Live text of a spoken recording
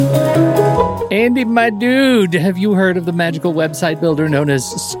Andy, my dude, have you heard of the magical website builder known as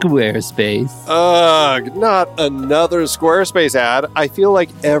Squarespace? Ugh, not another Squarespace ad. I feel like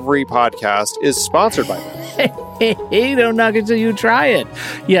every podcast is sponsored by them. Hey, don't knock it till you try it.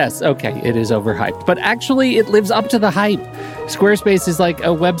 Yes, okay, it is overhyped, but actually it lives up to the hype. Squarespace is like a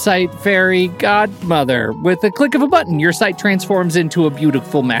website fairy godmother. With a click of a button, your site transforms into a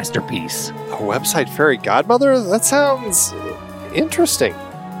beautiful masterpiece. A website fairy godmother? That sounds interesting.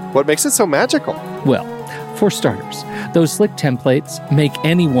 What makes it so magical? Well, for starters, those slick templates make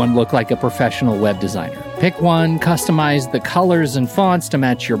anyone look like a professional web designer. Pick one, customize the colors and fonts to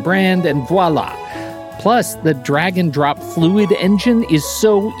match your brand, and voila. Plus, the drag-and-drop Fluid engine is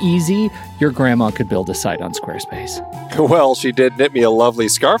so easy, your grandma could build a site on Squarespace. Well, she did knit me a lovely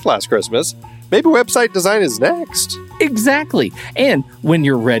scarf last Christmas. Maybe website design is next. Exactly. And when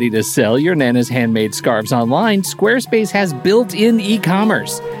you're ready to sell your Nana's handmade scarves online, Squarespace has built-in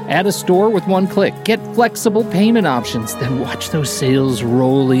e-commerce. Add a store with one click. Get flexible payment options. Then watch those sales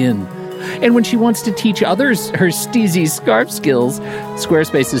roll in. And when she wants to teach others her steezy scarf skills,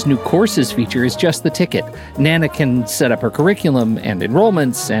 Squarespace's new courses feature is just the ticket. Nana can set up her curriculum and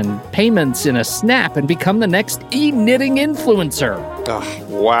enrollments and payments in a snap and become the next e-knitting influencer. Oh,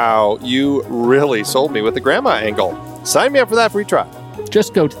 wow, you really sold me with the grandma angle. Sign me up for that free trial.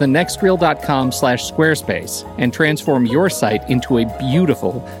 Just go to thenextreel.com/Squarespace and transform your site into a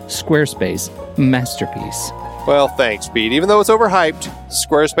beautiful Squarespace masterpiece. Well, thanks, Pete. Even though it's overhyped,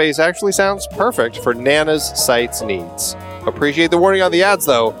 Squarespace actually sounds perfect for Nana's site's needs. Appreciate the warning on the ads,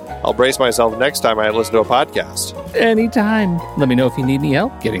 though. I'll brace myself next time I listen to a podcast. Anytime. Let me know if you need any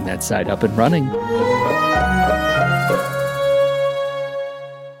help getting that site up and running.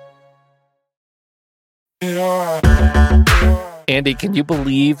 Andy, can you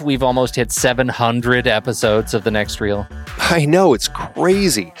believe we've almost hit 700 episodes of The Next Reel? I know, it's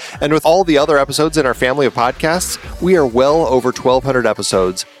crazy. And with all the other episodes in our family of podcasts, we are well over 1,200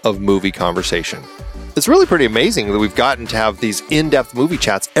 episodes of movie conversation. It's really pretty amazing that we've gotten to have these in-depth movie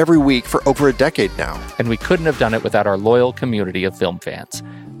chats every week for over a decade now. And we couldn't have done it without our loyal community of film fans.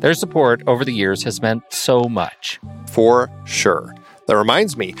 Their support over the years has meant so much. For sure. That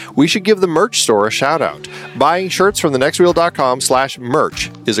reminds me, we should give the merch store a shout out. Buying shirts from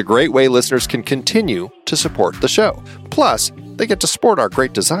thenextreel.com/merch is a great way listeners can continue to support the show. Plus, they get to sport our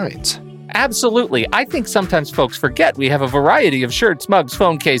great designs. Absolutely. I think sometimes folks forget we have a variety of shirts, mugs,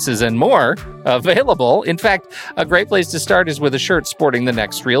 phone cases, and more available. In fact, a great place to start is with a shirt sporting the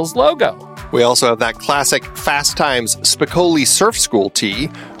Next Reel's logo. We also have that classic Fast Times Spicoli Surf School tee,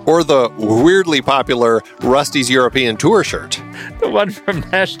 or the weirdly popular Rusty's European Tour shirt. The one from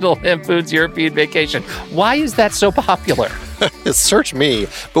National Lampoon's European Vacation. Why is that so popular? Search me,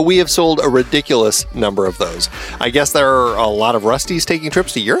 but we have sold a ridiculous number of those. I guess there are a lot of Rustys taking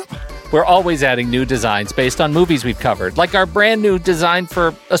trips to Europe? We're always adding new designs based on movies we've covered, like our brand new design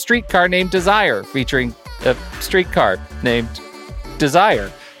for a streetcar named Desire, featuring a streetcar named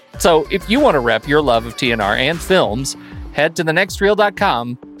Desire. So if you want to rep your love of TNR and films, head to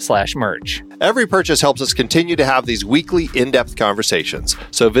thenextreel.com/merch. Every purchase helps us continue to have these weekly in-depth conversations.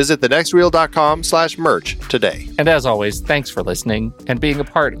 So visit thenextreel.com/merch today. And as always, thanks for listening and being a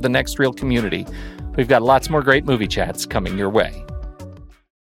part of the Next Reel community. We've got lots more great movie chats coming your way.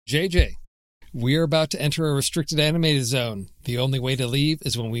 JJ, we're about to enter a restricted animated zone. The only way to leave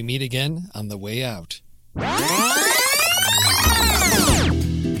is when we meet again on the way out.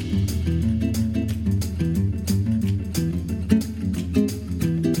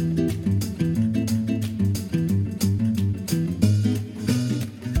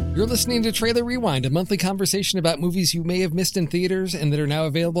 You're listening to Trailer Rewind, a monthly conversation about movies you may have missed in theaters and that are now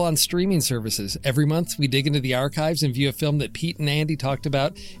available on streaming services. Every month, we dig into the archives and view a film that Pete and Andy talked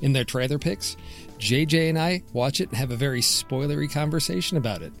about in their trailer picks. JJ and I watch it and have a very spoilery conversation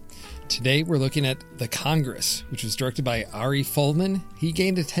about it. Today, we're looking at The Congress, which was directed by Ari Folman. He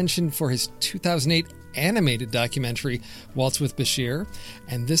gained attention for his 2008 animated documentary, Waltz with Bashir,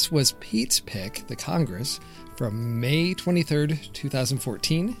 and this was Pete's pick, The Congress, from May 23rd,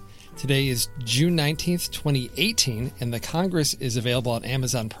 2014. Today is June 19th, 2018, and The Congress is available on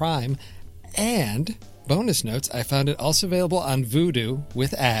Amazon Prime. And, bonus notes, I found it also available on Vudu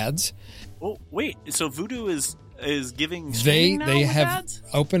with ads. Oh, wait, so Vudu is giving streaming now They with have ads?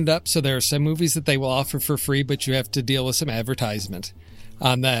 opened up, so there are some movies that they will offer for free, but you have to deal with some advertisement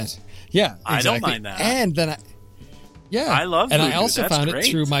on that. Yeah, exactly. I don't mind that. And then I love and Vudu. I also That's found great.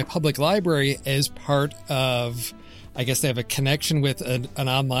 it through my public library as part of, I guess they have a connection with an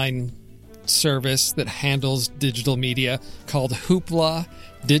online service that handles digital media called Hoopla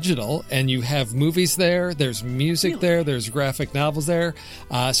Digital, and you have movies there, there's music there, there's graphic novels there.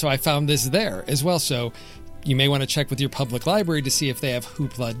 So I found this there as well. So you may want to check with your public library to see if they have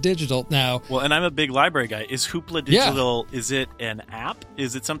Hoopla Digital. Now, well, and I'm a big library guy. Is Hoopla Digital, is it an app?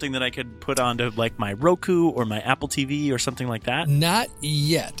 Is it something that I could put onto like my Roku or my Apple TV or something like that? Not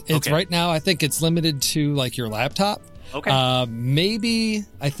yet. It's right now, I think it's limited to like your laptop. Okay. Maybe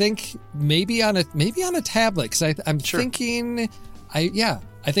on a tablet, because I'm thinking, I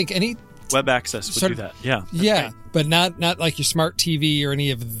think any web access would do that. Yeah. Yeah, great. But not like your smart TV or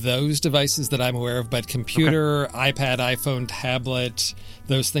any of those devices that I'm aware of, but computer, iPad, iPhone, tablet,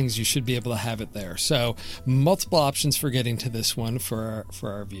 those things, you should be able to have it there. So multiple options for getting to this one for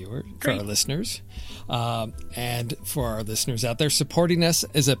our viewers, for our listeners. And for our listeners out there, supporting us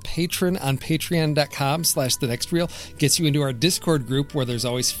as a patron on patreon.com/thenextreel gets you into our Discord group where there's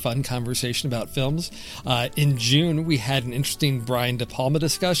always fun conversation about films. In June, we had an interesting Brian De Palma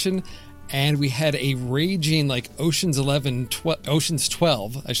discussion. And we had a raging, like, Ocean's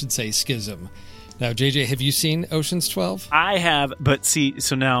 12, I should say, schism. Now, JJ, have you seen Ocean's 12? I have, but see,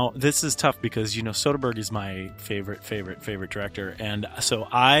 so now this is tough because, Soderbergh is my favorite director. And so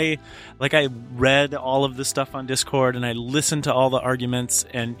I read all of the stuff on Discord and I listened to all the arguments.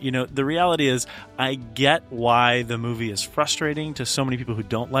 And, the reality is I get why the movie is frustrating to so many people who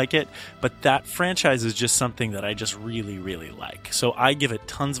don't like it. But that franchise is just something that I just really, really like. So I give it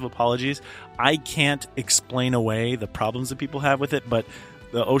tons of apologies. I can't explain away the problems that people have with it, but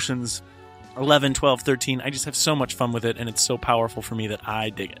the Ocean's 11, 12, 13, I just have so much fun with it, and it's so powerful for me that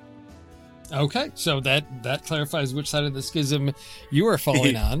I dig it. Okay, so that clarifies which side of the schism you are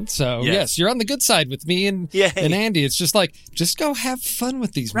falling on. So, yes, you're on the good side with me and Andy. It's just go have fun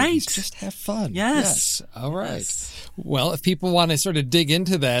with these movies. Right. Just have fun. Yes. All right. Yes. Well, if people want to sort of dig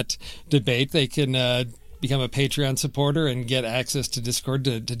into that debate, they can become a Patreon supporter and get access to Discord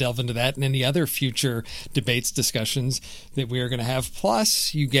to delve into that and any other future debates, discussions that we are going to have.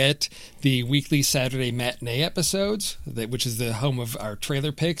 Plus, you get the weekly Saturday matinee episodes, which is the home of our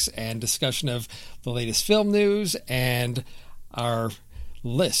trailer picks and discussion of the latest film news and our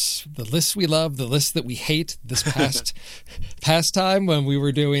lists, the lists we love, the lists that we hate. This past time when we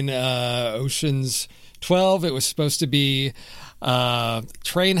were doing Ocean's 12, it was supposed to be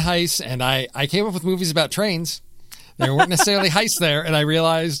train heists, and I came up with movies about trains. There weren't necessarily heists there, and I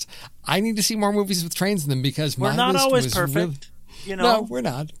realized I need to see more movies with trains in them because we're my not list always was perfect. No, we're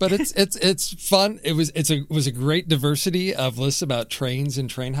not. But it's fun. It was a great diversity of lists about trains and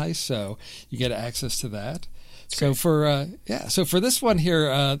train heists, so you get access to that. So for this one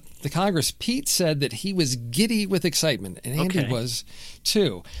here, the Congress, Pete said that he was giddy with excitement, and Andy was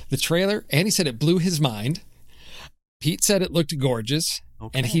too. The trailer, Andy said it blew his mind. Pete said it looked gorgeous,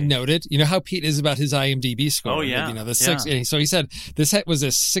 and he noted, how Pete is about his IMDb score. Oh, yeah. The 6. Yeah. So he said this was a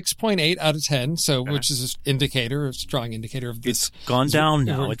 6.8 out of 10, so which is a strong indicator of this. It's gone down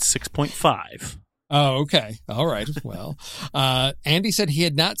now. It's 6.5. Oh, okay. All right. Well, Andy said he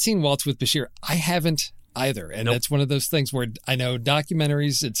had not seen Waltz with Bashir. I haven't either. And It's one of those things where I know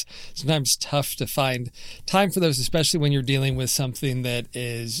documentaries, it's sometimes tough to find time for those, especially when you're dealing with something that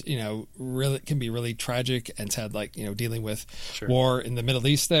is, really can be really tragic and sad, like, dealing with war in the Middle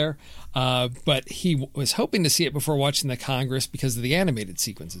East there. But he was hoping to see it before watching the Congress because of the animated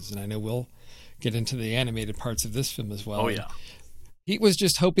sequences. And I know we'll get into the animated parts of this film as well. Oh, yeah. Pete was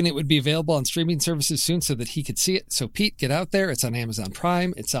just hoping it would be available on streaming services soon so that he could see it. So, Pete, get out there. It's on Amazon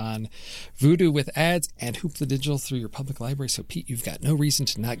Prime. It's on Vudu with ads and Hoopla Digital through your public library. So, Pete, you've got no reason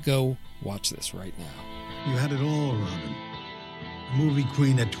to not go watch this right now. You had it all, Robin. A movie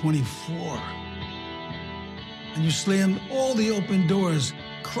queen at 24. And you slammed all the open doors,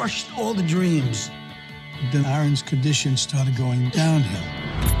 crushed all the dreams. But then Aaron's condition started going downhill.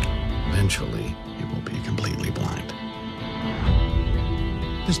 Eventually, he will be completely blind.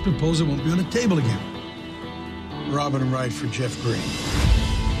 This proposal won't be on the table again. Robin Wright for Jeff Green.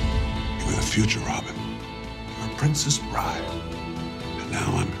 You were the future, Robin. You were Princess Bride. And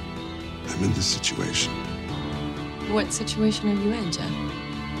now I'm in this situation. What situation are you in, Jeff?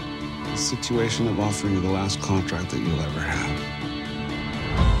 The situation of offering you the last contract that you'll ever have.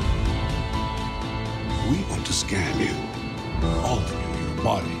 We want to scan you. All of you. Your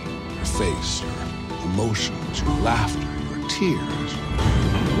body, your face, your emotions, your laughter, your tears.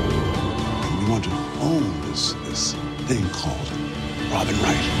 And we want to own this thing called Robin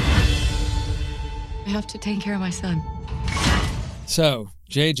Wright. I have to take care of my son. So,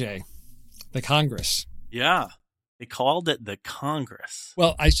 JJ, the Congress. Yeah. They called it the Congress.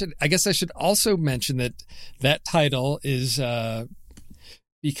 Well, I guess I should also mention that title is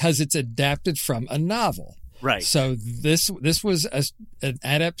because it's adapted from a novel. Right. So this was an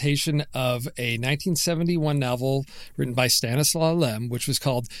adaptation of a 1971 novel written by Stanislaw Lem, which was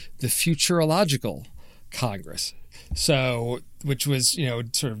called The Futurological Congress. So, which was,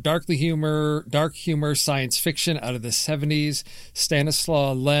 sort of dark humor, science fiction out of the 70s.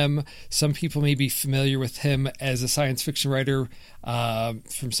 Stanislaw Lem, some people may be familiar with him as a science fiction writer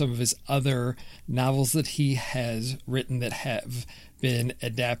from some of his other novels that he has written that have been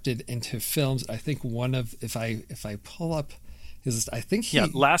adapted into films. I think one of, if I pull up his, I think he... Yeah,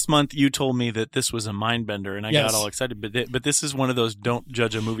 last month you told me that this was a mind bender, and I Yes. got all excited. But this is one of those don't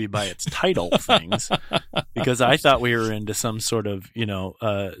judge a movie by its title things, because I thought we were into some sort of,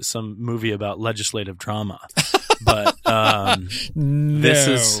 some movie about legislative drama. But this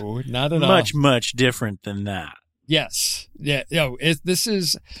is not at much, all. much different than that. Yes. Yeah. This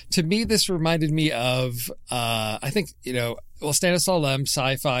is, to me, this reminded me of, I think, Stanislaw Lem,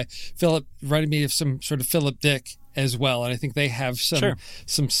 sci-fi. Philip reminded me of some sort of Philip Dick as well. And I think they have some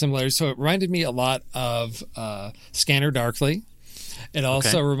similarities. So it reminded me a lot of Scanner Darkly. It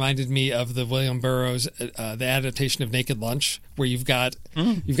also reminded me of the William Burroughs, the adaptation of Naked Lunch, where you've got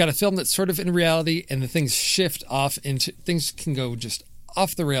a film that's sort of in reality and the things shift off into, things can go just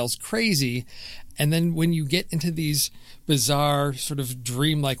off the rails crazy. And then when you get into these bizarre sort of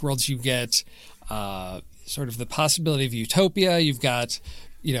dreamlike worlds, you get sort of the possibility of utopia. You've got,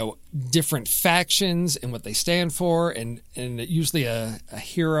 different factions and what they stand for, and usually a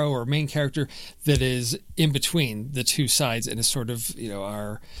hero or main character that is in between the two sides and is sort of,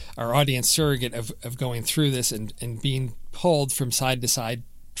 our audience surrogate of going through this and being pulled from side to side,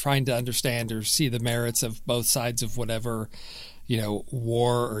 trying to understand or see the merits of both sides of whatever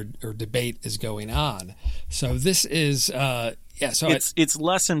war or debate is going on. So this is, so it's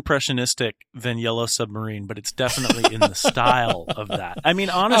less impressionistic than Yellow Submarine, but it's definitely in the style of that. I mean,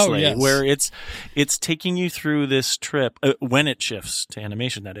 honestly, where it's taking you through this trip when it shifts to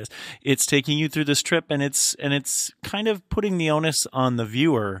animation. That is, it's taking you through this trip, and it's kind of putting the onus on the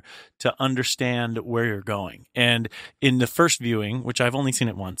viewer to understand where you're going. And in the first viewing, which I've only seen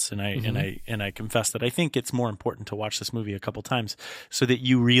it once, and I confess that I think it's more important to watch this movie a couple times so that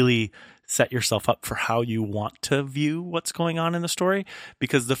you really set yourself up for how you want to view what's going on in the story.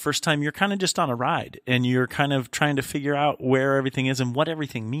 Because the first time you're kind of just on a ride and you're kind of trying to figure out where everything is and what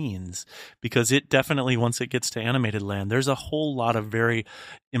everything means. Because it definitely, once it gets to animated land, there's a whole lot of very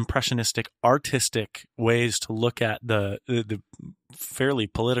impressionistic, artistic ways to look at the fairly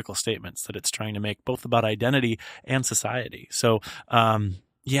political statements that it's trying to make, both about identity and society. So,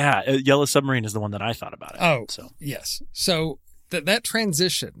 Yellow Submarine is the one that I thought about it. Oh, yes. So that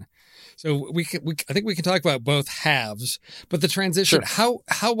transition. So I think we can talk about both halves, but the transition, how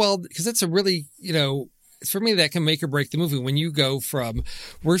well, because that's a really, for me, that can make or break the movie. When you go from,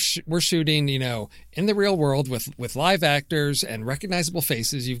 we're shooting, in the real world with live actors and recognizable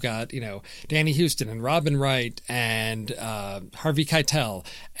faces. You've got, Danny Houston and Robin Wright and Harvey Keitel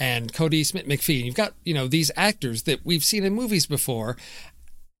and Cody Smith-McPhee. You've got, these actors that we've seen in movies before.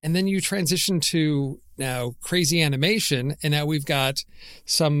 And then you transition to now crazy animation, and now we've got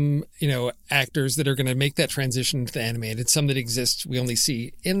some, actors that are going to make that transition to the animated, some that exist we only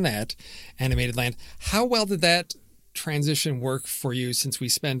see in that animated land. How well did that transition work for you, since we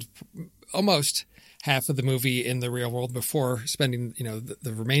spend almost half of the movie in the real world before spending,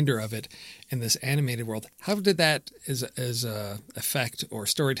 the remainder of it in this animated world? How did that as a effect or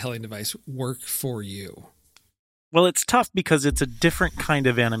storytelling device work for you? Well, it's tough because it's a different kind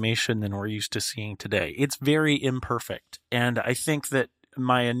of animation than we're used to seeing today. It's very imperfect. And I think that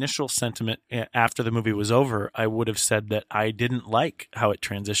my initial sentiment after the movie was over, I would have said that I didn't like how it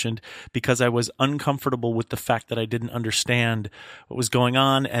transitioned because I was uncomfortable with the fact that I didn't understand what was going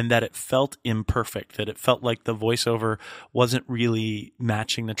on and that it felt imperfect, that it felt like the voiceover wasn't really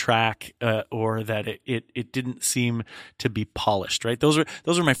matching the track or that it didn't seem to be polished, right? Those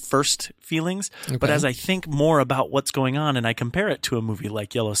are my first feelings. Okay. But as I think more about what's going on and I compare it to a movie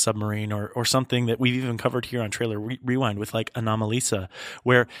like Yellow Submarine or something that we've even covered here on Trailer Rewind with like Anomalisa,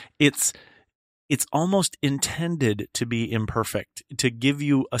 where it's almost intended to be imperfect, to give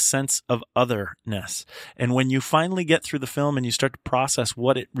you a sense of otherness. And when you finally get through the film and you start to process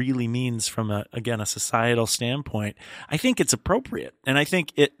what it really means from a societal standpoint, I think it's appropriate. And I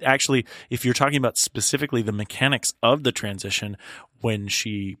think it actually, if you're talking about specifically the mechanics of the transition, when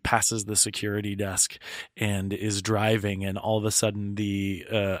she passes the security desk and is driving and all of a sudden the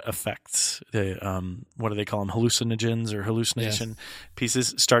effects, what do they call them? Hallucinogens or hallucination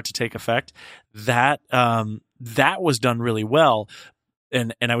pieces start to take effect. That was done really well.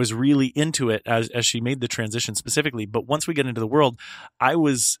 and I was really into it as she made the transition specifically. But once we get into the world, I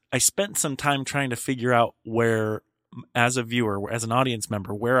spent some time trying to figure out where, as a viewer, as an audience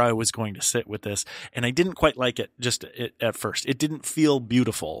member, where I was going to sit with this. And I didn't quite like it at first. It didn't feel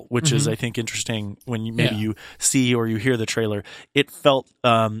beautiful, which is, I think, interesting when you see or you hear the trailer. It felt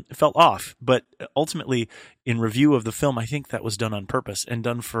off. But ultimately, in review of the film, I think that was done on purpose and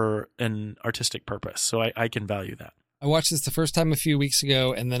done for an artistic purpose. So I can value that. I watched this the first time a few weeks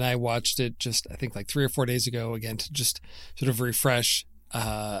ago, and then I watched it just, I think, like 3 or 4 days ago again to just sort of refresh.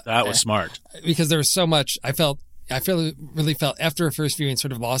 That was smart. Because there was so much I really felt after a first viewing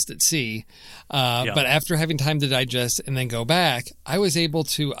sort of lost at sea. But after having time to digest and then go back, I was able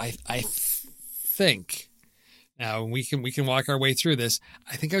to, I think, now we can walk our way through this.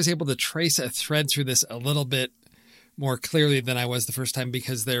 I think I was able to trace a thread through this a little bit more clearly than I was the first time,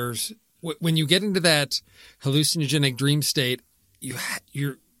 because when you get into that hallucinogenic dream state,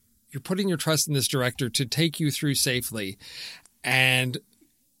 you're putting your trust in this director to take you through safely, and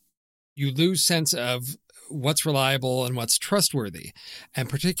you lose sense of what's reliable and what's trustworthy. And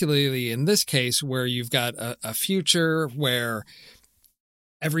particularly in this case, where you've got a future where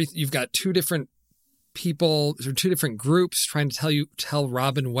you've got 2 different people or 2 different groups trying to tell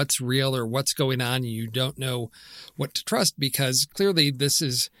Robin what's real or what's going on. And you don't know what to trust, because clearly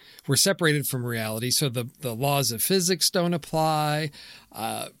we're separated from reality. So the laws of physics don't apply.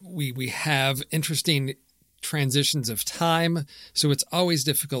 We have interesting transitions of time. So it's always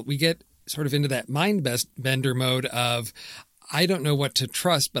difficult. We get sort of into that mind bender mode of, I don't know what to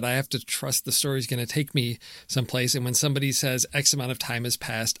trust, but I have to trust the story's going to take me someplace. And when somebody says X amount of time has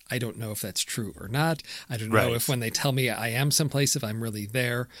passed, I don't know if that's true or not. I don't know if when they tell me I am someplace, if I'm really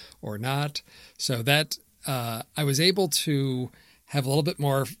there or not. So that I was able to have a little bit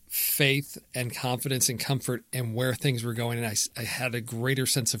more faith and confidence and comfort in where things were going. And I had a greater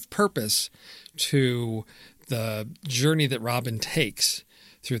sense of purpose to the journey that Robin takes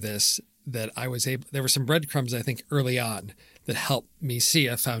through this, that there were some breadcrumbs, I think, early on that helped me see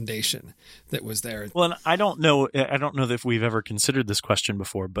a foundation that was there. Well, and I don't know if we've ever considered this question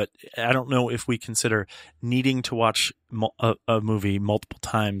before, but I don't know if we consider needing to watch a movie multiple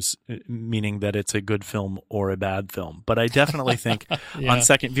times, meaning that it's a good film or a bad film. But I definitely think on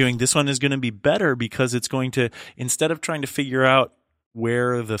second viewing, this one is going to be better, because it's going to, instead of trying to figure out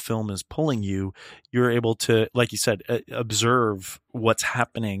where the film is pulling you, you're able to, like you said, observe what's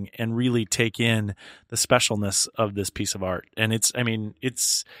happening and really take in the specialness of this piece of art. And it's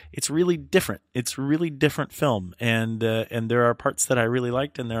really different. It's a really different film. And there are parts that I really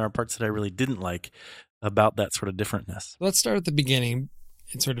liked, and there are parts that I really didn't like about that sort of differentness. Let's start at the beginning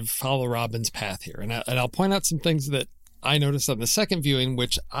and sort of follow Robin's path here. And I'll point out some things that I noticed on the second viewing,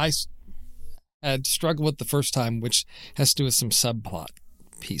 which I had struggled with the first time, which has to do with some subplot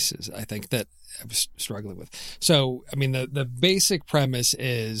pieces, I think, that I was struggling with. So, I mean, the basic premise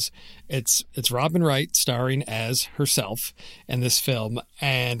is it's Robin Wright starring as herself in this film,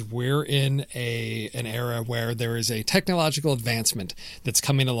 and we're in an era where there is a technological advancement that's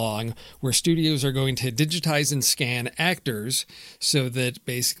coming along, where studios are going to digitize and scan actors so that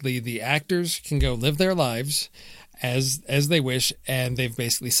basically the actors can go live their lives as they wish, and they've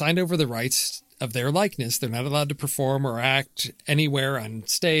basically signed over the rights of their likeness. They're not allowed to perform or act anywhere on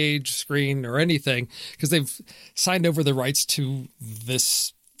stage, screen, or anything, because they've signed over the rights to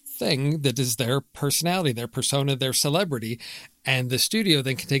this thing that is their personality, their persona, their celebrity. And the studio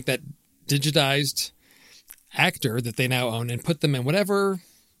then can take that digitized actor that they now own and put them in whatever,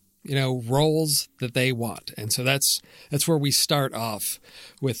 roles that they want. And so that's where we start off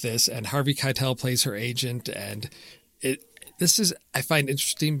with this. And Harvey Keitel plays her agent, and this is, I find,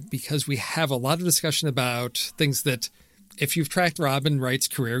 interesting because we have a lot of discussion about things that, if you've tracked Robin Wright's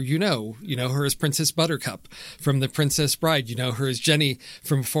career, you know her as Princess Buttercup from The Princess Bride. You know her as Jenny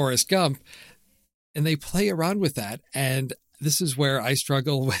from Forrest Gump. And they play around with that. And this is where I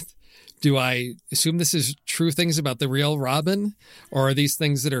struggle with, do I assume this is true things about the real Robin? Or are these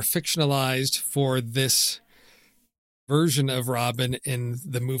things that are fictionalized for this version of Robin in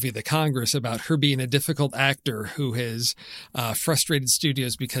the movie The Congress, about her being a difficult actor who has frustrated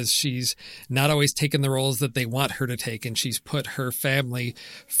studios because she's not always taken the roles that they want her to take, and she's put her family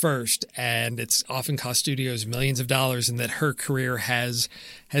first, and it's often cost studios millions of dollars, and that her career has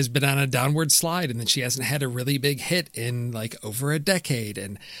been on a downward slide, and that she hasn't had a really big hit in like over a decade.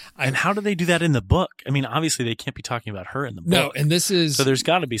 And how do they do that in the book? I mean, obviously they can't be talking about her in the book. No, and this is, so there's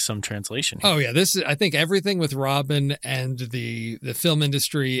got to be some translation here. Oh yeah, this is, I think everything with Robin and the film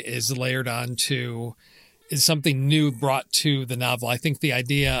industry is layered onto, is something new brought to the novel. I think the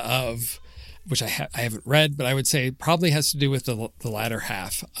idea of which I haven't read, but I would say probably has to do with the latter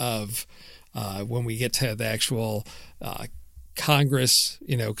half of when we get to the actual Congress,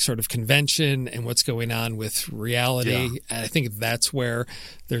 sort of convention and what's going on with reality. Yeah. And I think that's where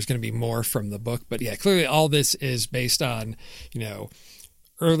there's going to be more from the book. But yeah, clearly all this is based on,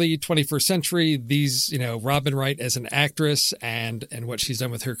 early 21st century, these, Robin Wright as an actress and what she's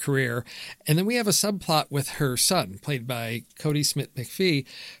done with her career. And then we have a subplot with her son, played by Cody Smith McPhee,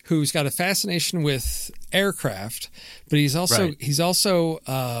 who's got a fascination with aircraft, but he's also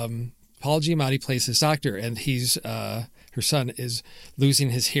Paul Giamatti plays his doctor, and her son is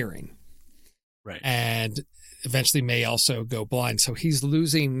losing his hearing. Right. And eventually may also go blind. So he's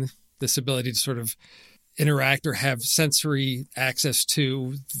losing this ability to sort of interact or have sensory access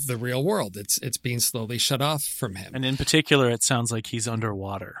to the real world. It's being slowly shut off from him. And in particular, it sounds like he's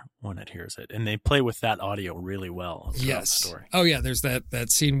underwater when it hears it. And they play with that audio really well throughout the story. Oh, yeah. There's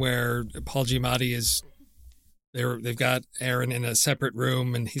that scene where Paul Giamatti is... They've got Aaron in a separate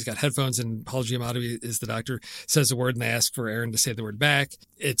room, and he's got headphones, and Paul Giamatti is the doctor, says a word, and they ask for Aaron to say the word back.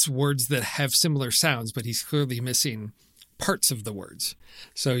 It's words that have similar sounds, but he's clearly missing parts of the words.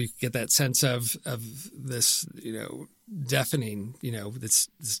 So you get that sense of this, deafening, this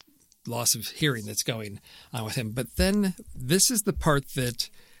loss of hearing that's going on with him. But then this is the part that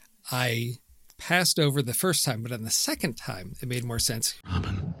I passed over the first time, but on the second time, it made more sense.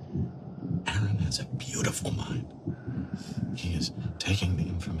 Robin, Aaron has a beautiful mind. He is taking the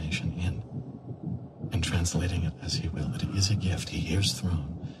information in and translating it as he will. It is a gift. He hears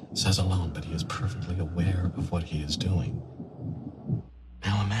throne, says alone, but he is perfectly aware of what he is doing.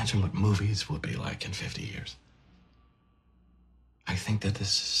 Now imagine what movies will be like in 50 years. I think that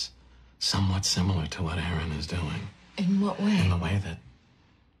this is somewhat similar to what Aaron is doing. In what way? In the way that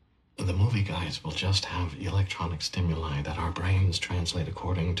the movie guys will just have electronic stimuli that our brains translate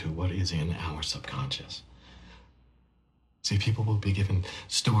according to what is in our subconscious. See, people will be given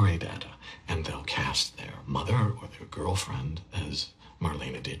story data, and they'll cast their mother or their girlfriend as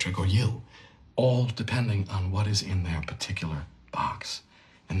Marlene Dietrich or you, all depending on what is in their particular box.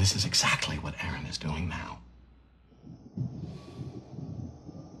 And this is exactly what Aaron is doing now.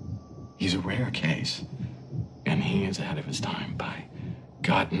 He's a rare case, and he is ahead of his time by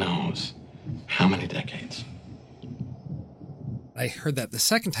God knows how many decades. I heard that the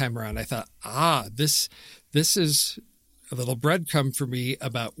second time around. I thought, this is a little breadcrumb for me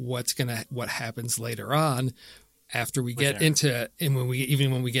about what happens later on after we get into, and when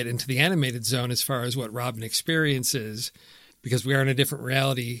we get into the animated zone, as far as what Robin experiences, because we are in a different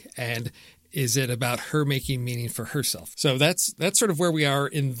reality, and is it about her making meaning for herself? So that's sort of where we are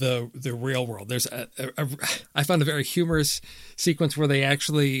in the real world. There's I found a very humorous sequence where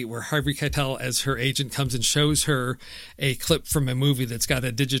Harvey Keitel as her agent comes and shows her a clip from a movie that's got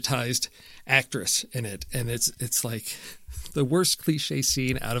a digitized actress in it, and it's like the worst cliche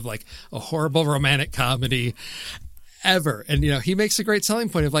scene out of like a horrible romantic comedy ever. And, he makes a great selling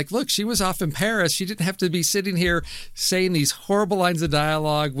point of like, look, she was off in Paris. She didn't have to be sitting here saying these horrible lines of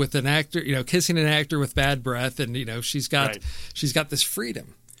dialogue with an actor, kissing an actor with bad breath. And, she's got this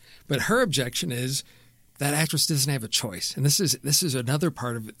freedom. But her objection is that actress doesn't have a choice. And this is another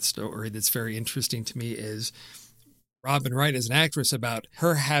part of the story that's very interesting to me, is Robin Wright as an actress, about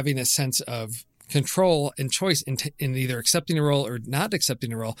her having a sense of control and choice in either accepting a role or not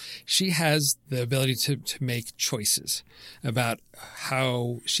accepting a role. She has the ability to make choices about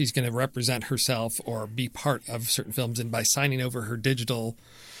how she's going to represent herself or be part of certain films. And by signing over her digital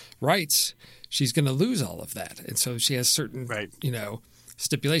rights, she's going to lose all of that. And so she has certain,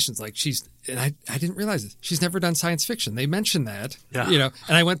 stipulations. Like I didn't realize it. She's never done science fiction. They mentioned that, and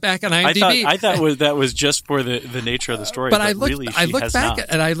I went back on IMDb. I thought that was just for the nature of the story. But I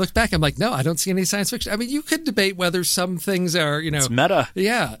looked back. I'm like, no, I don't see any science fiction. I mean, you could debate whether some things are, it's meta.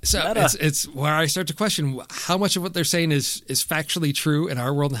 Yeah. So meta. It's where I start to question how much of what they're saying is factually true in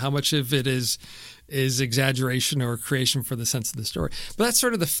our world, and how much of it is exaggeration or creation for the sense of the story. But that's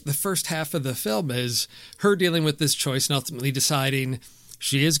sort of the first half of the film, is her dealing with this choice and ultimately deciding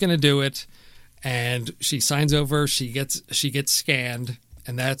she is going to do it, and she signs over. She gets scanned,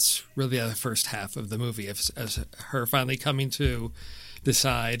 and that's really the first half of the movie, as her finally coming to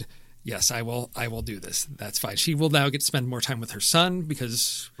decide, yes, I will do this. That's fine. She will now get to spend more time with her son,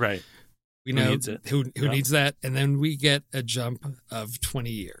 because we know who needs that, and then we get a jump of 20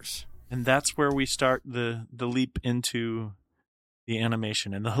 years, and that's where we start the leap into the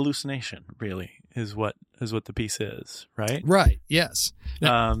animation, and the hallucination really is what the piece is, right? Right. Yes.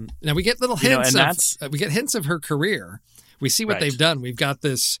 Now we get little hints we get hints of her career. We see what they've done. We've got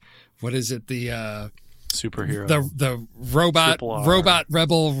this, what is it? The superhero. The robot Triple R. robot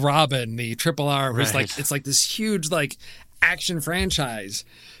rebel Robin, the Triple R, was Right. like it's like this huge like action franchise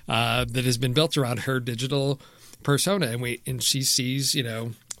that has been built around her digital persona, and she sees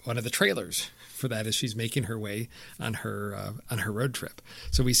one of the trailers for that as she's making her way on her road trip.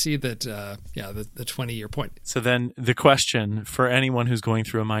 So we see that the 20-year point. So then the question for anyone who's going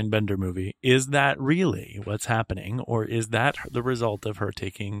through a Mindbender movie, is that really what's happening, or is that the result of her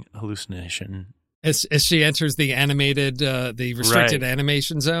taking hallucination? As she enters the animated, the restricted Right.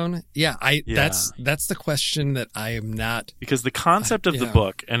 animation zone, that's the question that I am not. Because the concept of the Yeah.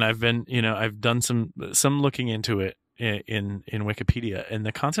 book, and I've been, I've done some looking into it in Wikipedia, and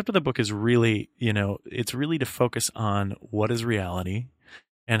the concept of the book is really, it's really to focus on what is reality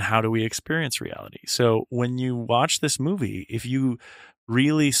and how do we experience reality. So when you watch this movie, if you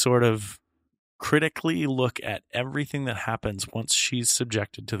really sort of critically look at everything that happens once she's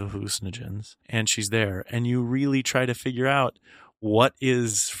subjected to the hallucinogens and she's there, and you really try to figure out what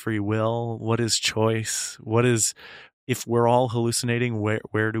is free will, what is choice, what is, if we're all hallucinating,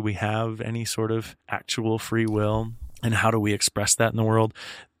 where do we have any sort of actual free will, and how do we express that in the world?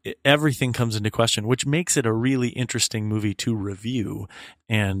 Everything comes into question, which makes it a really interesting movie to review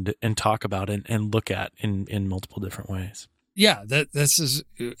and talk about and look at in multiple different ways. Yeah,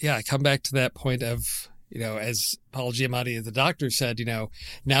 I come back to that point of, as Paul Giamatti, the doctor, said,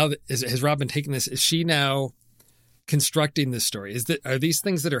 now that, has Robin taken this? Is she now constructing this story? Are these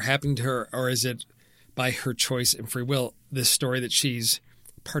things that are happening to her, or is it by her choice and free will, this story that she's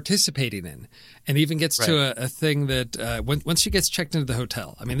participating in? And even gets to a thing that once she gets checked into the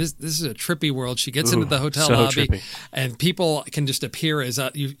hotel, I mean, this is a trippy world. She gets into the hotel so lobby, trippy. and people can just appear as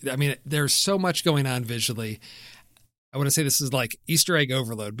there's so much going on visually. I want to say this is like Easter egg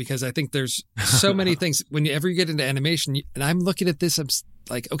overload, because I think there's so many things whenever you get into animation, and I'm looking at this, I'm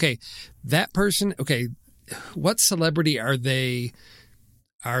like, okay, that person, okay, what celebrity are they?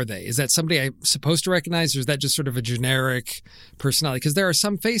 Is that somebody I'm supposed to recognize, or is that just sort of a generic personality? Because there are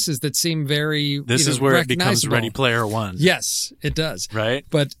some faces that seem very This is where it becomes recognizable. Ready Player One. Yes, it does. Right?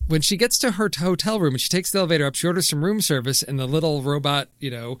 But when she gets to her hotel room and she takes the elevator up, she orders some room service, and the little robot,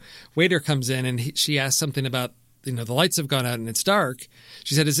 waiter comes in, and she asks something about, the lights have gone out and it's dark.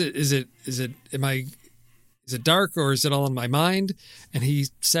 She said, is it dark, or is it all in my mind? And he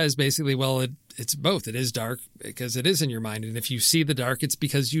says basically, well, it's both. It is dark because it is in your mind. And if you see the dark, it's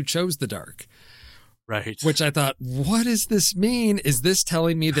because you chose the dark. Right. Which I thought, what does this mean? Is this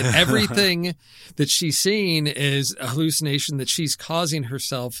telling me that everything that she's seeing is a hallucination that she's causing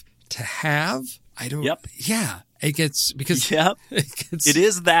herself to have? I don't. Yep. Yeah. It gets, because Yep. It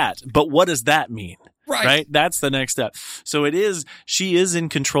is that. But what does that mean? Right. That's the next step. So she is in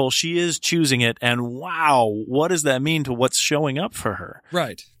control. She is choosing it. And wow, what does that mean to what's showing up for her?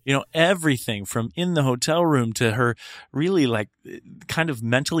 Right. Everything from in the hotel room to her really like kind of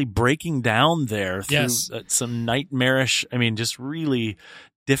mentally breaking down there through some nightmarish, just really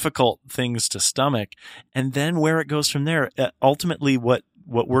difficult things to stomach. And then where it goes from there, ultimately what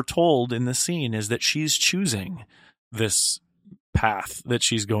we're told in the scene is that she's choosing this path that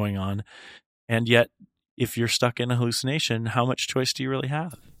she's going on. And yet, if you're stuck in a hallucination, how much choice do you really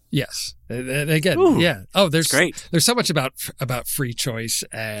have? Yes. And again, yeah. Oh, there's great. There's so much about free choice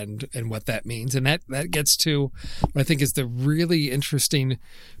and what that means. And that gets to what I think is the really interesting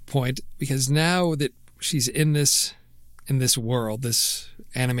point, because now that she's in this world, this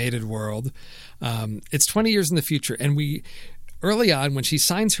animated world, it's 20 years in the future. And early on, when she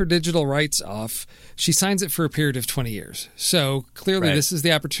signs her digital rights off, she signs it for a period of 20 years. So clearly this is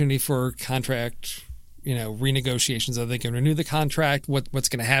the opportunity for contract, renegotiations. Are they going to renew the contract? What's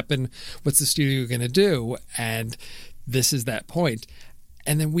going to happen? What's the studio going to do? And this is that point.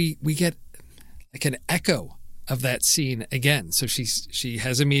 And then we get like an echo of that scene again. So she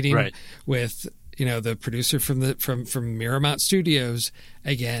has a meeting with the producer from Miramount Studios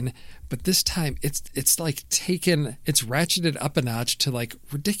again, but this time it's like it's ratcheted up a notch to like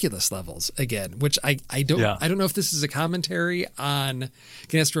ridiculous levels again, which I don't know if this is a commentary on,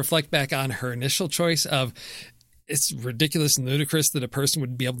 can us reflect back on her initial choice of, it's ridiculous and ludicrous that a person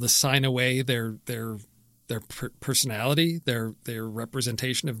would be able to sign away their personality, their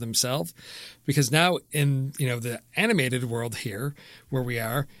representation of themselves, because now in the animated world here where we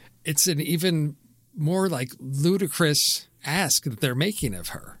are, it's an even more like ludicrous ask that they're making of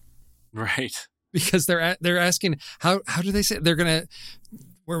her, right? Because they're asking how do they say they're gonna,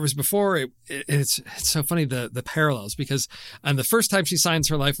 where it was before, it's so funny, the parallels, because on the first time she signs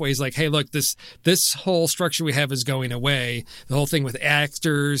her life away, he's like, hey, look, this whole structure we have is going away. The whole thing with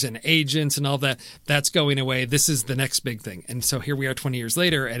actors and agents and all that, that's going away. This is the next big thing. And so here we are 20 years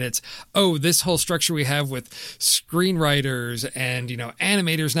later, and it's, oh, this whole structure we have with screenwriters and,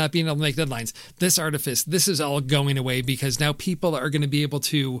 animators not being able to make deadlines, this artifice, this is all going away, because now people are going to be able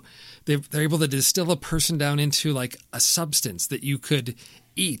to, they're able to distill a person down into like a substance that you could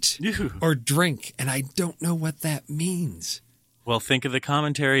eat or drink. And I don't know what that means. Well, think of the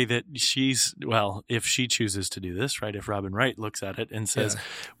commentary that if she chooses to do this, right? If Robin Wright looks at it and says,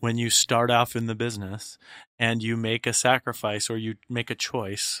 when you start off in the business and you make a sacrifice or you make a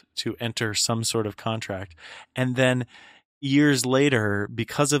choice to enter some sort of contract, and then years later,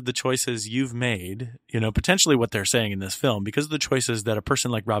 because of the choices you've made, potentially what they're saying in this film, because of the choices that a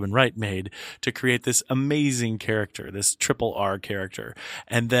person like Robin Wright made to create this amazing character, this triple R character,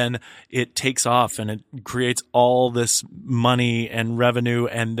 and then it takes off and it creates all this money and revenue,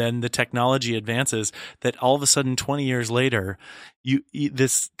 and then the technology advances, that all of a sudden 20 years later,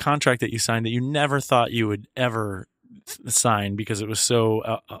 this contract that you signed that you never thought you would ever sign because it was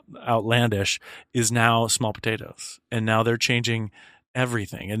so outlandish is now small potatoes, and now they're changing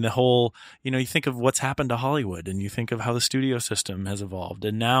everything. And the whole, you think of what's happened to Hollywood, and you think of how the studio system has evolved,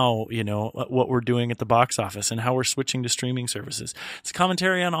 and now what we're doing at the box office and how we're switching to streaming services. It's a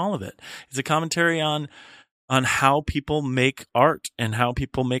commentary on all of it. It's a commentary on how people make art and how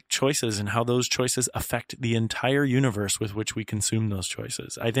people make choices and how those choices affect the entire universe with which we consume those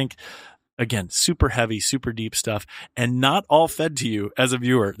choices. I think, again, super heavy, super deep stuff, and not all fed to you as a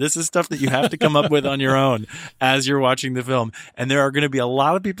viewer. This is stuff that you have to come up with on your own as you're watching the film. And there are going to be a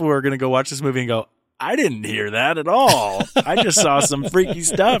lot of people who are going to go watch this movie and go, I didn't hear that at all. I just saw some freaky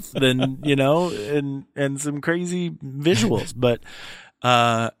stuff, and some crazy visuals.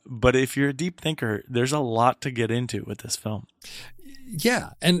 But if you're a deep thinker, there's a lot to get into with this film. Yeah.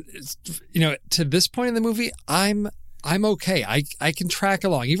 And, to this point in the movie, I'm okay. I can track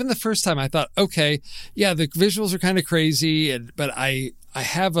along. Even the first time I thought, okay, yeah, the visuals are kind of crazy, but I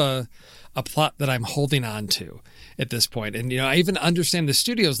have a plot that I'm holding on to at this point. And, I even understand the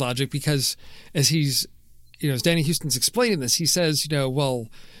studio's logic, because as as Danny Huston's explaining this, he says, they're going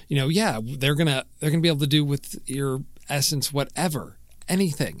to be able to do with your essence whatever,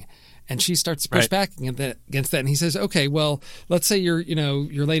 anything. And she starts to push back against that. And he says, okay, well, let's say you're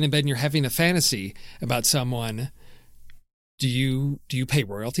laying in bed and you're having a fantasy about someone. Do you pay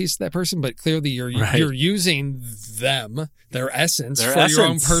royalties to that person? But clearly you're using their essence for your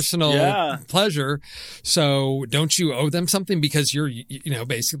own personal pleasure. So don't you owe them something, because you're,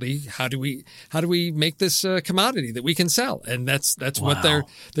 basically, how do we make this a commodity that we can sell? And that's what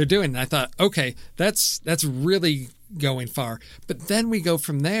they're doing. And I thought, okay, that's really going far. But then we go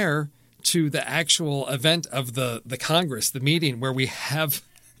from there to the actual event of the Congress, the meeting, where we have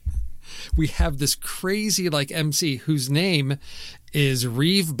this crazy MC whose name is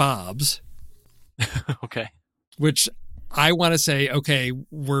Reeve Bobs. Okay. Which I want to say, okay,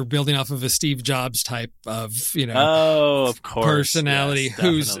 we're building off of a Steve Jobs type of, of course, personality. Yes,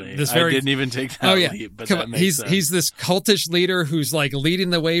 who's this very, I didn't even take that leap, but that makes sense. He's this cultish leader who's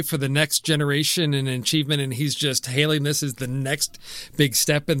leading the way for the next generation and achievement, and he's just hailing this as the next big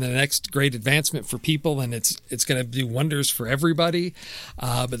step and the next great advancement for people, and it's going to do wonders for everybody.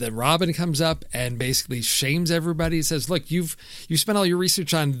 But then Robin comes up and basically shames everybody. He says, "Look, you spent all your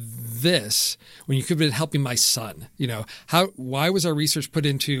research on this when you could have been helping my son. Why was our research put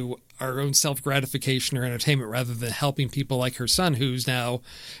into our own self-gratification or entertainment rather than helping people like her son, who's now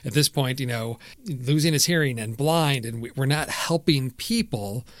at this point, losing his hearing and blind, and we're not helping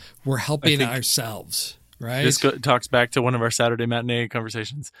people, we're helping ourselves." Right. This talks back to one of our Saturday matinee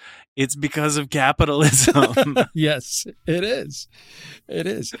conversations. It's because of capitalism. Yes, it is. It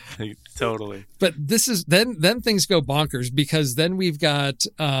is. Totally. But this is then things go bonkers, because then we've got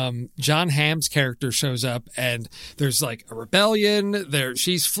John Hamm's character shows up, and there's a rebellion there.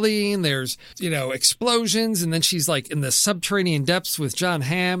 She's fleeing. There's, explosions. And then she's in the subterranean depths with John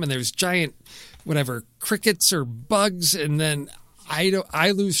Hamm, and there's giant, crickets or bugs. And then I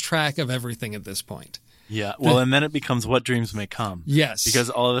lose track of everything at this point. Yeah, well, and then it becomes what dreams may come. Yes. Because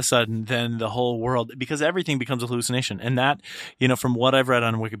all of a sudden, then the whole world, because everything becomes a hallucination. And that, from what I've read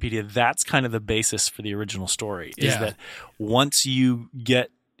on Wikipedia, that's kind of the basis for the original story, is that once you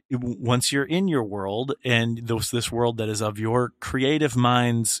get once you're in your world and this world that is of your creative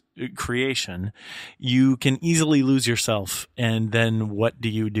mind's creation, you can easily lose yourself. And then what do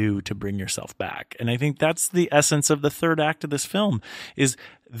you do to bring yourself back? And I think that's the essence of the third act of this film, is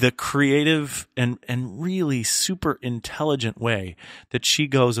the creative and really super intelligent way that she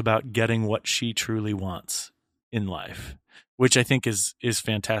goes about getting what she truly wants in life, which I think is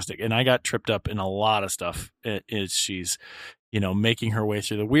fantastic. And I got tripped up in a lot of stuff as she's, making her way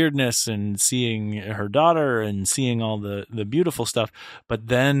through the weirdness and seeing her daughter and seeing all the beautiful stuff, but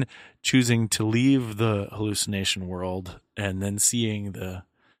then choosing to leave the hallucination world and then seeing the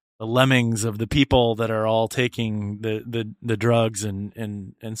lemmings of the people that are all taking the drugs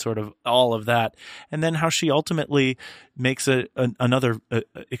and sort of all of that. And then how she ultimately makes another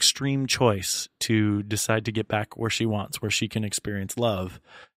extreme choice to decide to get back where she wants, where she can experience love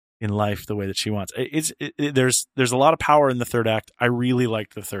in life the way that she wants. There's a lot of power in the third act. I really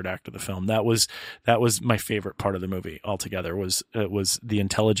liked the third act of the film. That was my favorite part of the movie altogether, was the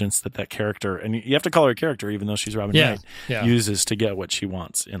intelligence that character, and you have to call her a character even though she's Robin Wright, uses to get what she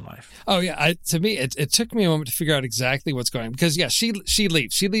wants in life. Oh yeah. To me, it took me a moment to figure out exactly what's going on, because she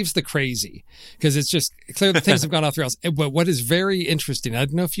leaves the crazy, because it's just clear that things have gone off the rails. But what is very interesting, I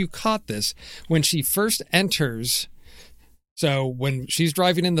don't know if you caught this, when she first enters. So when she's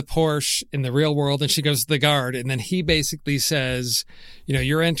driving in the Porsche in the real world and she goes to the guard, and then he basically says,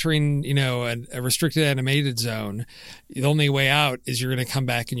 you're entering, a restricted animated zone. The only way out is you're going to come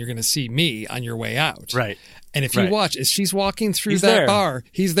back and you're going to see me on your way out. Right. And if you watch, as she's walking through bar,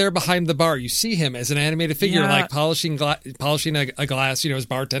 he's there behind the bar. You see him as an animated figure, like polishing a glass, as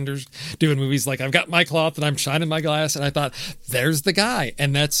bartenders do in movies, like, I've got my cloth and I'm shining my glass. And I thought, there's the guy.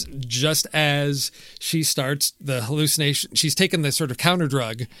 And that's just as she starts the hallucination. She's taken this sort of counter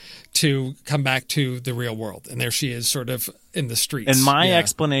drug to come back to the real world. And there she is, sort of in the streets. And my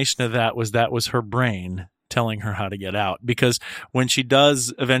explanation of that was her brain telling her how to get out, because when she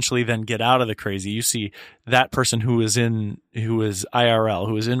does eventually then get out of the crazy, you see that person who is IRL,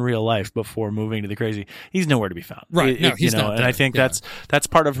 who is in real life before moving to the crazy, he's nowhere to be found. Right. He's not there. And I think that's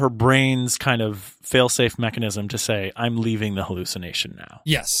part of her brain's kind of fail-safe mechanism to say, I'm leaving the hallucination now.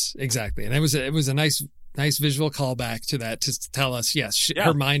 Yes, exactly. And it was a nice visual callback to that, to tell us,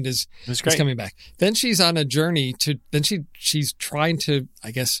 her mind is coming back. Then she's on a journey she's trying to,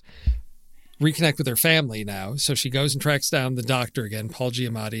 I guess, reconnect with her family now. So she goes and tracks down the doctor again, Paul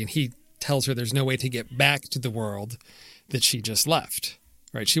Giamatti, and he tells her there's no way to get back to the world that she just left.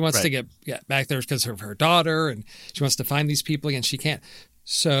 Right? She wants to get back there because of her daughter, and she wants to find these people again. She can't.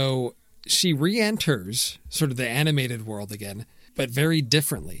 So she re-enters sort of the animated world again, but very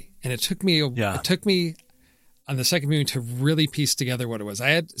differently. And it took me on the second viewing to really piece together what it was. I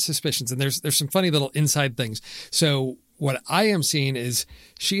had suspicions, and there's some funny little inside things. So what I am seeing is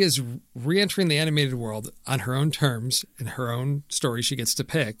she is re-entering the animated world on her own terms, in her own story. She gets to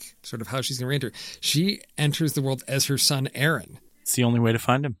pick sort of how she's going to re-enter. She enters the world as her son, Aaron. It's the only way to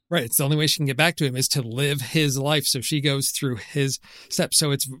find him. Right. It's the only way she can get back to him, is to live his life. So she goes through his steps. So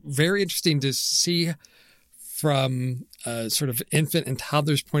it's very interesting to see from a sort of infant and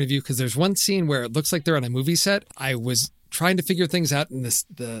toddler's point of view, because there's one scene where it looks like they're on a movie set. I was trying to figure things out, and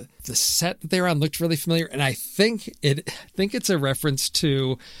the set that they were on looked really familiar, and I think it's a reference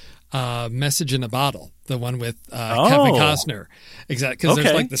to Message in a Bottle, the one with Kevin Costner. Exactly, because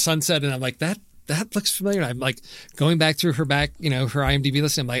there's like the sunset, and I'm like, that looks familiar. I'm like going back through her IMDb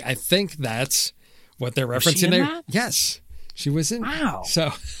list. I'm like, I think that's what they're referencing there. That? Yes, she was in. Wow.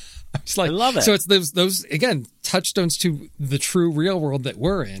 So it's like, I love it. So it's those again, touchstones to the true real world that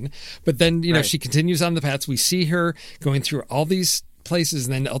we're in. But then, she continues on the paths. We see her going through all these places,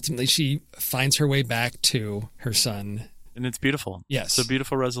 and then ultimately she finds her way back to her son. And it's beautiful. Yes. It's a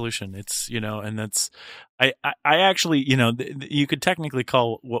beautiful resolution. It's, and that's, I actually, you could technically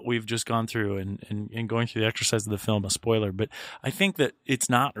call what we've just gone through and going through the exercise of the film a spoiler, but I think that it's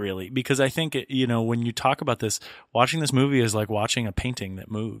not really, because I think, when you talk about this, watching this movie is like watching a painting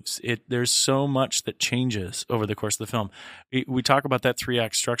that moves. There's so much that changes over the course of the film. We talk about that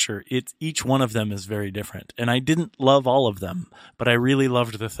 3-act structure. Each one of them is very different. And I didn't love all of them, but I really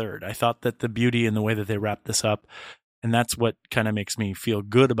loved the third. I thought that the beauty and the way that they wrapped this up, and that's what kind of makes me feel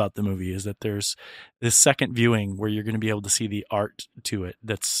good about the movie, is that there's this second viewing where you're going to be able to see the art to it.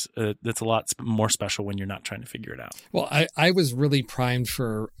 That's a lot more special when you're not trying to figure it out. Well, I was really primed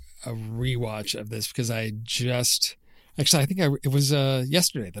for a rewatch of this, because I Actually, I think it was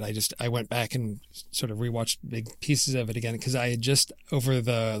yesterday that I went back and sort of rewatched big pieces of it again, because I had just over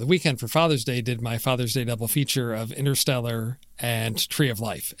the weekend for Father's Day did my Father's Day double feature of Interstellar and Tree of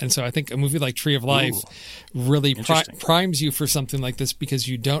Life. And so I think a movie like Tree of Life really primes you for something like this, because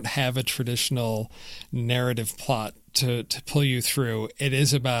you don't have a traditional narrative plot to pull you through. It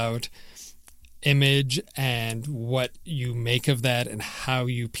is about image and what you make of that and how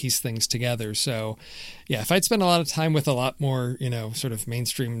you piece things together. So yeah, if I'd spend a lot of time with a lot more, sort of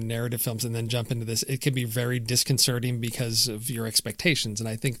mainstream narrative films and then jump into this, it can be very disconcerting because of your expectations. And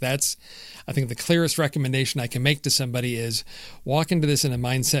I think the clearest recommendation I can make to somebody is walk into this in a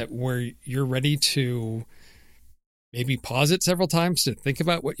mindset where you're ready to maybe pause it several times to think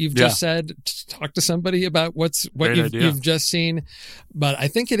about what you've just said, to talk to somebody about what you've just seen. But I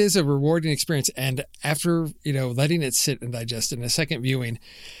think it is a rewarding experience. And after, letting it sit and digest in a second viewing,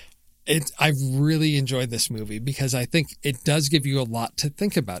 I've really enjoyed this movie, because I think it does give you a lot to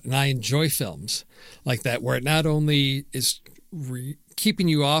think about. And I enjoy films like that, where it not only is keeping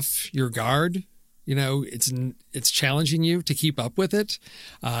you off your guard, it's challenging you to keep up with it,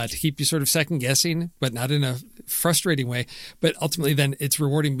 to keep you sort of second guessing, but not in a frustrating way. But ultimately then it's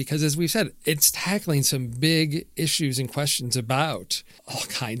rewarding, because as we've said, it's tackling some big issues and questions about all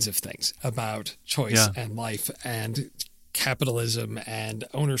kinds of things, about choice and life and capitalism and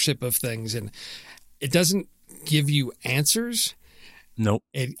ownership of things. And it doesn't give you answers. Nope.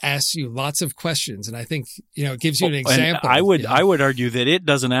 It asks you lots of questions, and I think it gives you an example. I would argue that it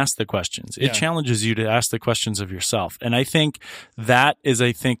doesn't ask the questions. It challenges you to ask the questions of yourself, and I think that is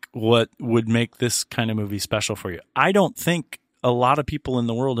what would make this kind of movie special for you. I don't think a lot of people in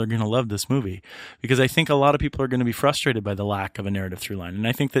the world are going to love this movie, because I think a lot of people are going to be frustrated by the lack of a narrative through line. And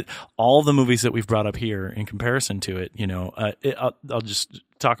I think that all the movies that we've brought up here in comparison to it, I'll just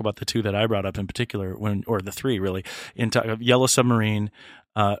talk about the two that I brought up in particular, or the three really, Yellow Submarine,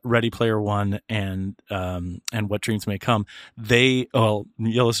 Ready Player One, and What Dreams May Come.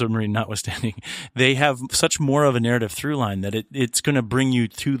 Yellow Submarine notwithstanding, they have such more of a narrative through line that it's going to bring you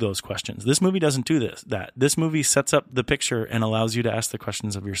to those questions. This movie doesn't do that. This movie sets up the picture and allows you to ask the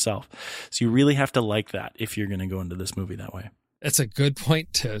questions of yourself. So you really have to like that if you're going to go into this movie that way. That's a good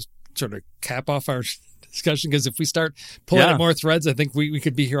point to sort of cap off our discussion, because if we start pulling at more threads, I think we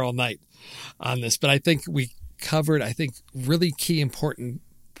could be here all night on this. But I think we covered, really key important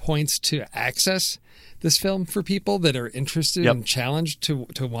points to access this film for people that are interested and challenged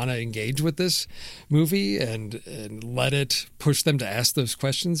to want to engage with this movie and let it push them to ask those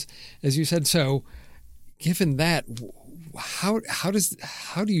questions, as you said. So given that, how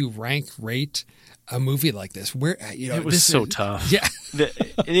do you rate a movie like this? Where it was so tough. Yeah.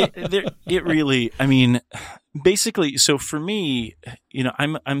 It really, I mean, basically, so for me,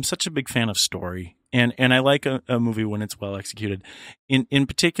 I'm such a big fan of story. And I like a movie when it's well executed. In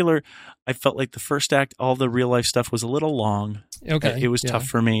particular, I felt like the first act, all the real life stuff was a little long. Okay. It was tough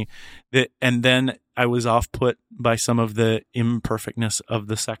for me. And then I was off put by some of the imperfectness of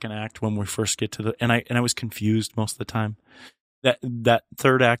the second act when we first get to and I was confused most of the time. That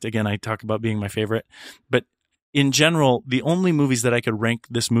third act, again, I talk about being my favorite. But in general, the only movies that I could rank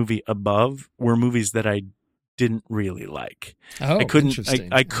this movie above were movies that I didn't really like. I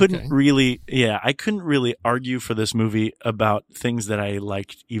couldn't really argue for this movie about things that I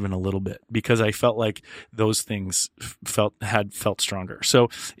liked even a little bit, because I felt like those things felt stronger. So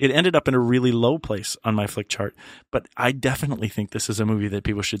it ended up in a really low place on my flick chart, but I definitely think this is a movie that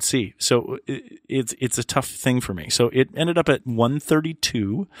people should see. So it's a tough thing for me. So it ended up at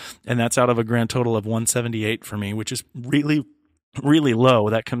 132, and that's out of a grand total of 178 for me, which is really low.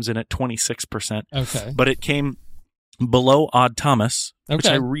 That comes in at 26%. Okay. But it came below Odd Thomas, which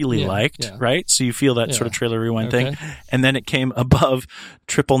I really liked, right? So you feel that sort of trailer rewind thing. And then it came above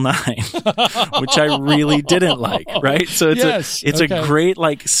 999, which I really didn't like, right? So it's a great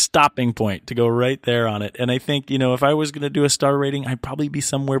stopping point to go right there on it. And I think, if I was going to do a star rating, I'd probably be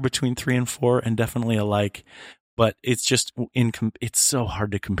somewhere between 3 and 4, and definitely a like. But it's just it's so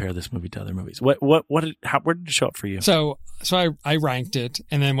hard to compare this movie to other movies. Where did it show up for you? So I ranked it,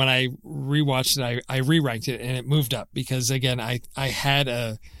 and then when I rewatched it, I re-ranked it, and it moved up because again I had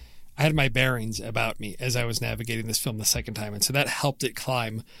my bearings about me as I was navigating this film the second time, and so that helped it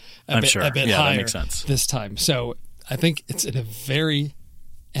climb a bit higher that makes sense. This time. So I think it's in a very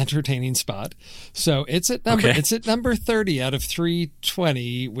entertaining spot. So it's at number 30 out of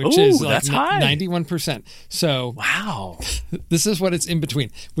 320, which is like 91%. So wow, this is what it's in between,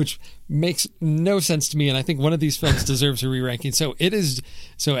 which makes no sense to me. And I think one of these films deserves a re-ranking. So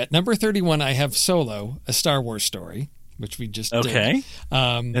at number 31, I have Solo, A Star Wars Story, which we just did.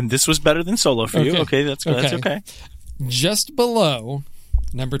 And this was better than Solo for you. Okay, that's okay. Just below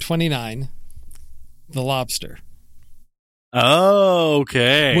number 29, The Lobster. Oh,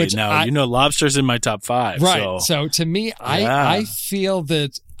 okay. Which now, Lobster's in my top 5. Right. So to me, I feel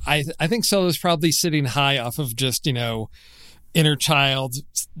that I think Solo's probably sitting high off of just, inner child,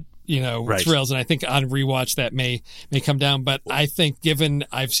 Right. thrills. And I think on rewatch that may come down. But I think given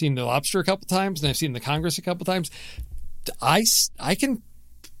I've seen The Lobster a couple times and I've seen The Congress a couple times, I can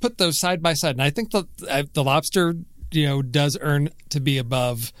put those side by side. And I think The Lobster, does earn to be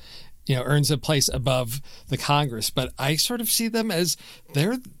above, earns a place above The Congress, but I sort of see them as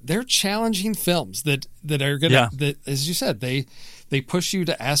they're challenging films that are gonna, that, as you said, they push you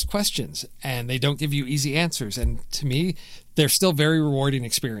to ask questions and they don't give you easy answers. And to me, they're still very rewarding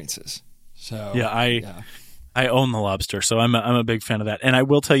experiences. So I own The Lobster, so I'm a big fan of that. And I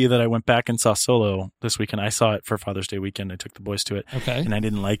will tell you that I went back and saw Solo this weekend. I saw it for Father's Day weekend. I took the boys to it, and I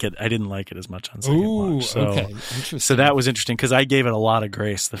didn't like it. I didn't like it as much on second watch. So, okay, interesting. So that was interesting because I gave it a lot of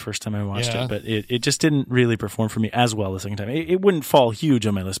grace the first time I watched it, but it just didn't really perform for me as well the second time. It wouldn't fall huge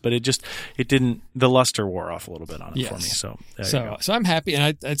on my list, but it didn't. The luster wore off a little bit on it for me. So so I'm happy,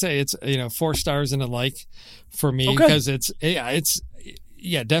 and I'd say it's 4 stars and a like for me because it's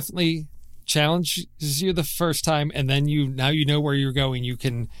definitely challenges you the first time, and then now you know where you're going. You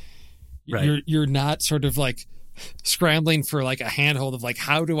can, you're not sort of like scrambling for like a handhold of like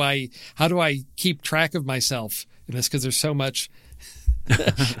how do I keep track of myself in this because there's so much.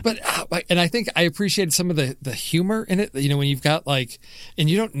 But and I think I appreciated some of the humor in it. When you've got like, and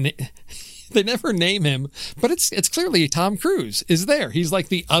you don't. They never name him, but it's clearly Tom Cruise is there. He's like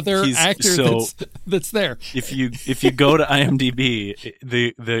the other actor that's there. If you go to IMDb,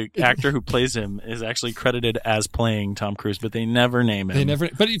 the actor who plays him is actually credited as playing Tom Cruise, but they never name him.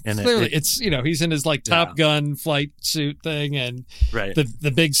 But it's he's in his like Top Gun flight suit thing and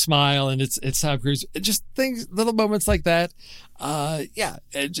the big smile, and it's Tom Cruise. Just little moments like that. I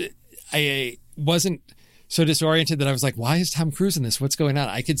wasn't so disoriented that I was like, why is Tom Cruise in this? What's going on?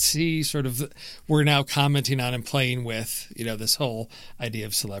 I could see sort of we're now commenting on and playing with, this whole idea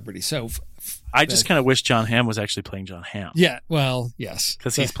of celebrity. So I just kind of wish John Hamm was actually playing John Hamm. Yeah, well, yes.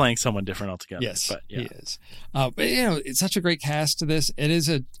 Because he's playing someone different altogether. Yes, but, he is. But, it's such a great cast to this. It is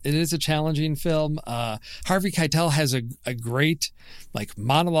a challenging film. Harvey Keitel has a great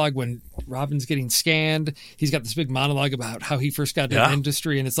monologue when Robin's getting scanned. He's got this big monologue about how he first got into the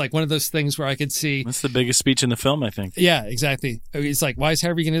industry, and it's like one of those things where I could see... That's the biggest speech in the film, I think. Yeah, exactly. He's like, why is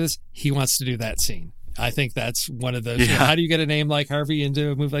Harvey going to do this? He wants to do that scene. I think that's one of those. How do you get a name like Harvey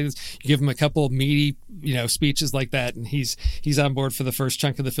into a movie like this? You give him a couple of meaty, speeches like that, and he's on board for the first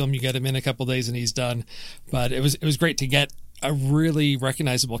chunk of the film. You get him in a couple of days, and he's done. But it was great to get a really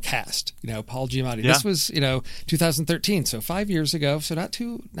recognizable cast. Paul Giamatti. Yeah. This was 2013, so 5 years ago. So not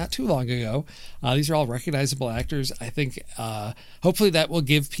too long ago. These are all recognizable actors. I think hopefully that will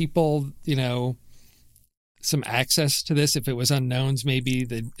give people some access to this. If it was unknowns, maybe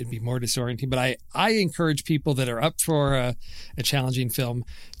it'd be more disorienting. But I encourage people that are up for a challenging film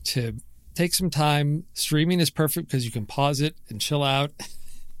to take some time. Streaming is perfect because you can pause it and chill out,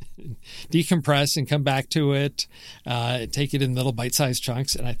 decompress, and come back to it. Take it in little bite-sized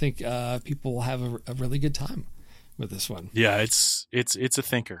chunks, and I think people will have a really good time with this one. Yeah, it's a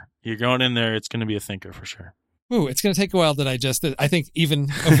thinker. You're going in there; it's going to be a thinker for sure. Ooh, it's going to take a while to digest it. I think even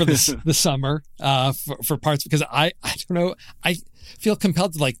over the summer for parts, because I don't know, I feel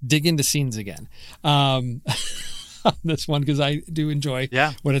compelled to dig into scenes again on this one because I do enjoy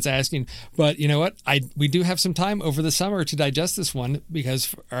what it's asking. But you know what? We do have some time over the summer to digest this one because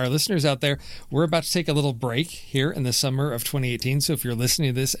for our listeners out there, we're about to take a little break here in the summer of 2018. So if you're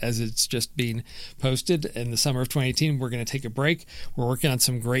listening to this as it's just being posted in the summer of 2018, we're going to take a break. We're working on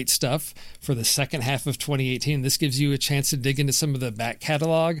some great stuff for the second half of 2018. This gives you a chance to dig into some of the back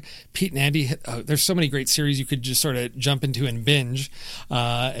catalog. Pete and Andy, there's so many great series you could just sort of jump into and binge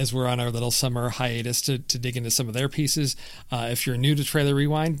as we're on our little summer hiatus to dig into some of their pieces. If you're new to Trailer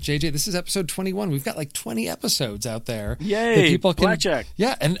Rewind, JJ, this is episode 21. We've got 20 episodes out there. Yay! That people can, blackjack.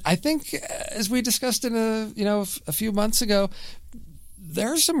 Yeah, and I think as we discussed in a few months ago,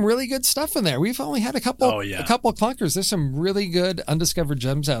 there's some really good stuff in there. We've only had a couple clunkers. There's some really good undiscovered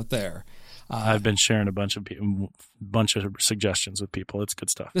gems out there. I've been sharing a bunch of suggestions with people. It's good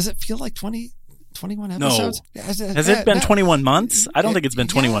stuff. Does it feel like 21 episodes? No. Has it been 21 months? I don't think it's been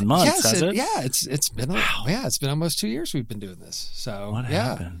 21 months, has it? Yeah, it's been it's been almost 2 years we've been doing this. So what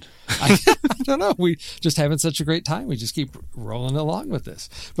happened? I don't know. We just having such a great time. We just keep rolling along with this.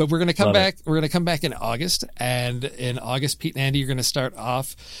 But we're going to come Love back. it. We're going to come back in August. And in August, Pete and Andy are going to start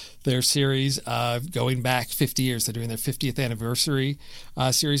off their series going back 50 years. They're doing their 50th anniversary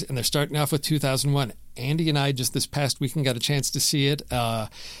series, and they're starting off with 2001. Andy and I just this past weekend got a chance to see it,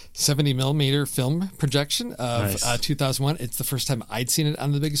 70 millimeter film projection of 2001. It's the first time I'd seen it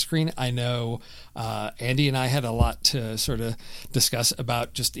on the big screen. I know Andy and I had a lot to sort of discuss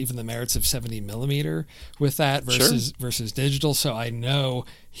about just even the merits of 70 millimeter with that versus digital. So I know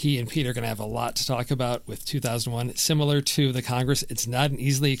he and Pete are going to have a lot to talk about with 2001. Similar to The Congress, it's not an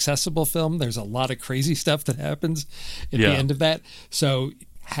easily accessible film. There's a lot of crazy stuff that happens at the end of that. So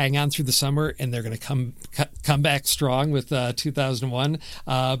hang on through the summer, and they're going to come back strong with 2001.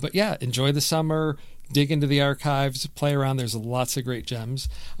 But yeah, enjoy the summer. Dig into the archives, play around. There's lots of great gems.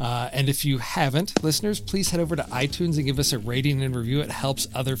 And if you haven't, listeners, please head over to iTunes and give us a rating and review. It helps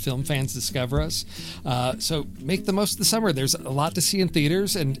other film fans discover us. So make the most of the summer. There's a lot to see in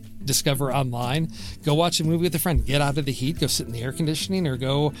theaters and discover online. Go watch a movie with a friend. Get out of the heat. Go sit in the air conditioning, or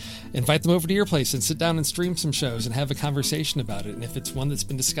go invite them over to your place and sit down and stream some shows and have a conversation about it. And if it's one that's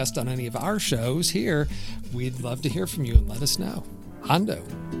been discussed on any of our shows here, we'd love to hear from you and let us know. Hondo.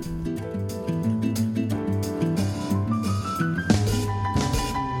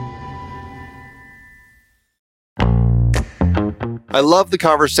 I love the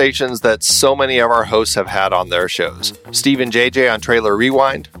conversations that so many of our hosts have had on their shows. Steve and JJ on Trailer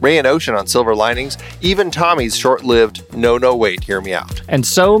Rewind, Ray and Ocean on Silver Linings, even Tommy's short-lived No, Wait, Hear Me Out. And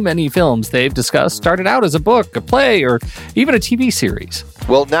so many films they've discussed started out as a book, a play, or even a TV series.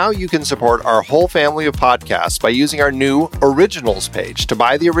 Well, now you can support our whole family of podcasts by using our new Originals page to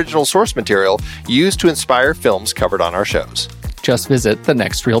buy the original source material used to inspire films covered on our shows. Just visit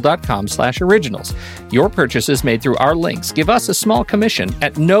thenextreel.com/originals. Your purchases made through our links give us a small commission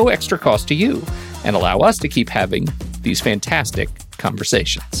at no extra cost to you and allow us to keep having these fantastic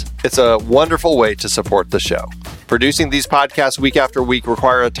conversations. It's a wonderful way to support the show. Producing these podcasts week after week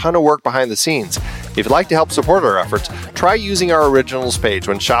require a ton of work behind the scenes. If you'd like to help support our efforts, try using our Originals page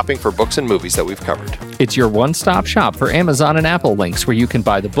when shopping for books and movies that we've covered. It's your one-stop shop for Amazon and Apple links, where you can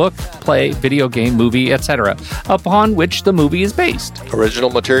buy the book, play, video game, movie, etc., upon which the movie is based. Original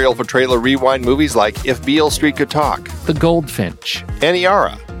material for Trailer Rewind movies like If Beale Street Could Talk, The Goldfinch,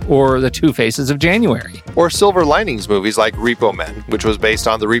 Aniara, or The Two Faces of January. Or Silver Linings movies like Repo Men, which was based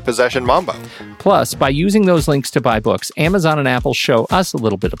on the Repossession Mambo. Plus, by using those links to buy books, Amazon and Apple show us a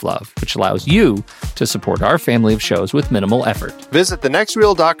little bit of love, which allows you to support our family of shows with minimal effort. Visit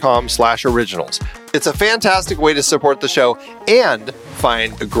thenextreel.com/originals. It's a fantastic way to support the show and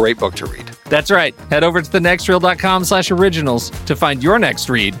find a great book to read. That's right. Head over to thenextreel.com/originals to find your next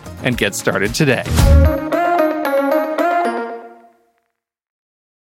read and get started today.